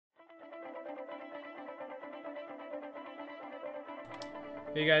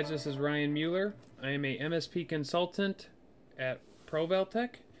Hey guys, this is Ryan Mueller. I am a MSP consultant at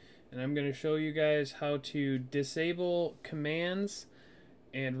ProValtech, and I'm going to show you guys how to disable commands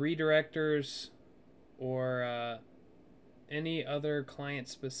and redirectors or any other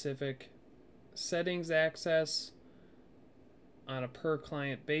client-specific settings access on a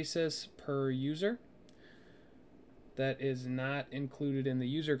per-client basis per user that is not included in the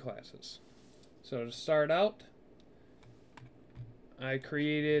user classes. So to start out, I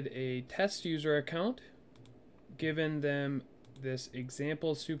created a test user account, given them this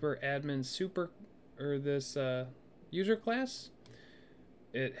example super admin user class.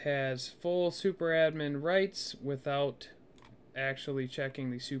 It has full super admin rights without actually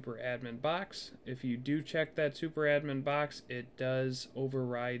checking the super admin box. If you do check that super admin box, it does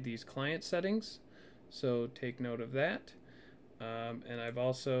override these client settings, so take note of that. And I've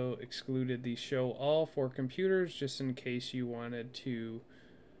also excluded the show all for computers just in case you wanted to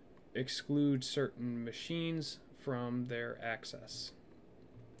exclude certain machines from their access.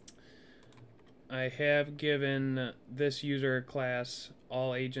 I have given this user class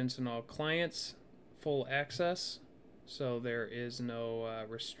all agents and all clients full access, so there is no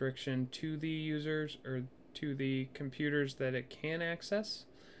restriction to the users or to the computers that it can access,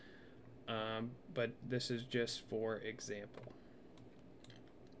 but this is just for example.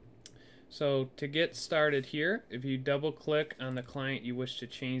 So to get started here, if you double click on the client you wish to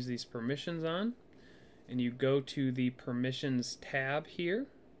change these permissions on, and you go to the permissions tab here,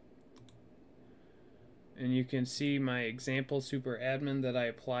 and you can see my example super admin that I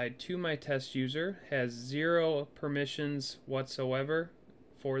applied to my test user has 0 permissions whatsoever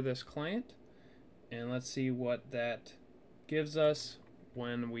for this client. And let's see what that gives us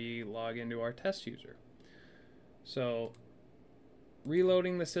when we log into our test user. So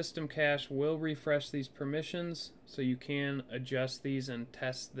reloading the system cache will refresh these permissions, so you can adjust these and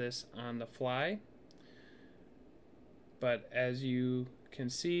test this on the fly. But as you can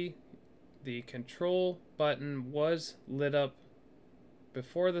see, the control button was lit up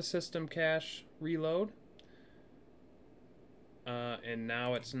before the system cache reload, and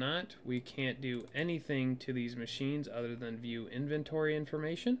now it's not. We can't do anything to these machines other than view inventory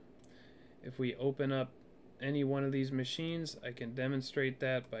information. If we open up any one of these machines, I can demonstrate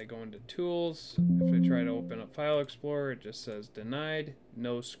that by going to Tools. If I try to open up File Explorer, it just says denied.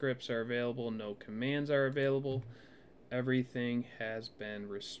 No scripts are available, no commands are available. Everything has been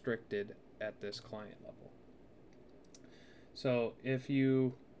restricted at this client level. So if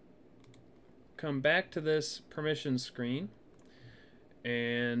you come back to this permission screen,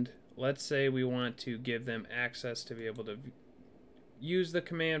 and let's say we want to give them access to be able to use the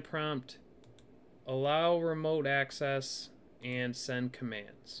command prompt, allow remote access, and send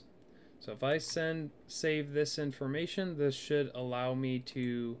commands. So if I save this information, this should allow me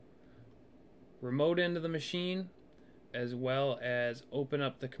to remote into the machine as well as open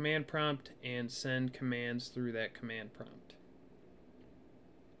up the command prompt and send commands through that command prompt.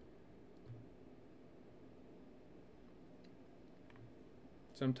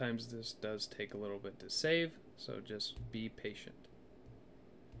 Sometimes this does take a little bit to save, so just be patient.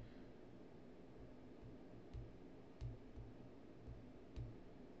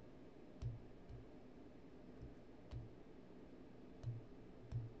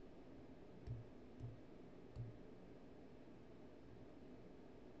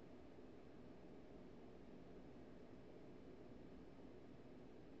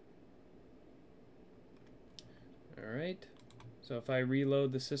 Alright, so if I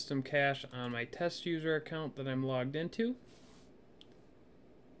reload the system cache on my test user account that I'm logged into,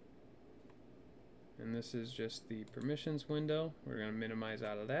 and this is just the permissions window, we're going to minimize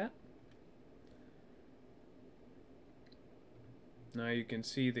out of that. Now you can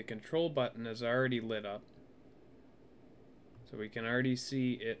see the control button is already lit up, so we can already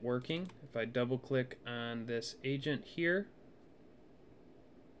see it working. If I double click on this agent here,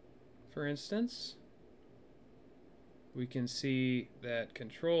 for instance, we can see that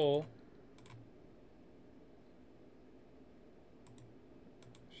control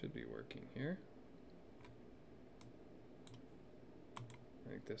should be working here. I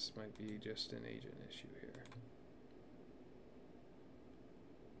think this might be just an agent issue here.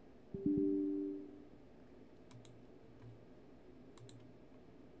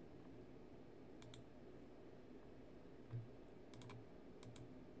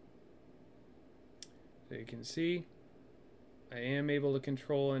 So you can see I am able to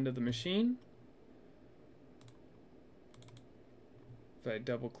control into the machine. If I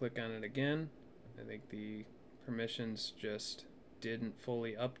double click on it again, I think the permissions just didn't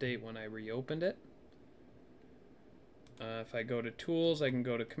fully update when I reopened it. If I go to Tools, I can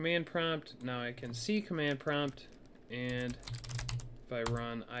go to Command Prompt. Now I can see Command Prompt, and if I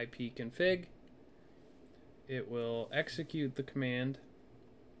run ipconfig, it will execute the command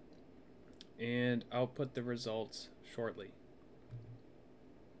and output the results shortly.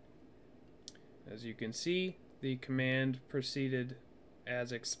 As you can see, the command proceeded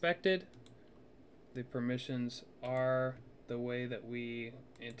as expected. The permissions are the way that we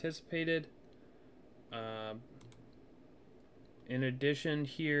anticipated. In addition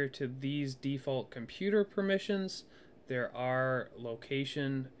here to these default computer permissions, there are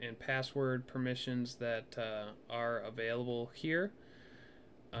location and password permissions that are available here.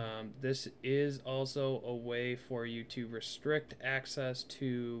 This is also a way for you to restrict access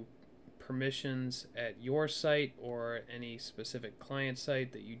to permissions at your site or any specific client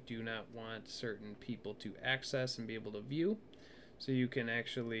site that you do not want certain people to access and be able to view. So you can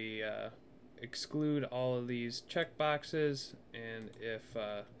actually exclude all of these checkboxes, and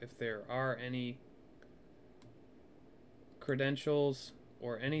if there are any credentials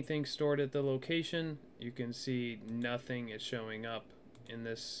or anything stored at the location, you can see nothing is showing up in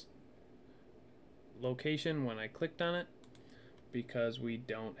this location when I clicked on it, because we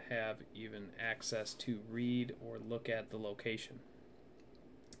don't have even access to read or look at the location.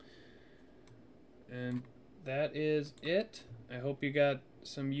 And that is it. I hope you got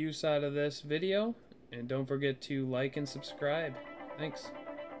some use out of this video, and don't forget to like and subscribe. Thanks.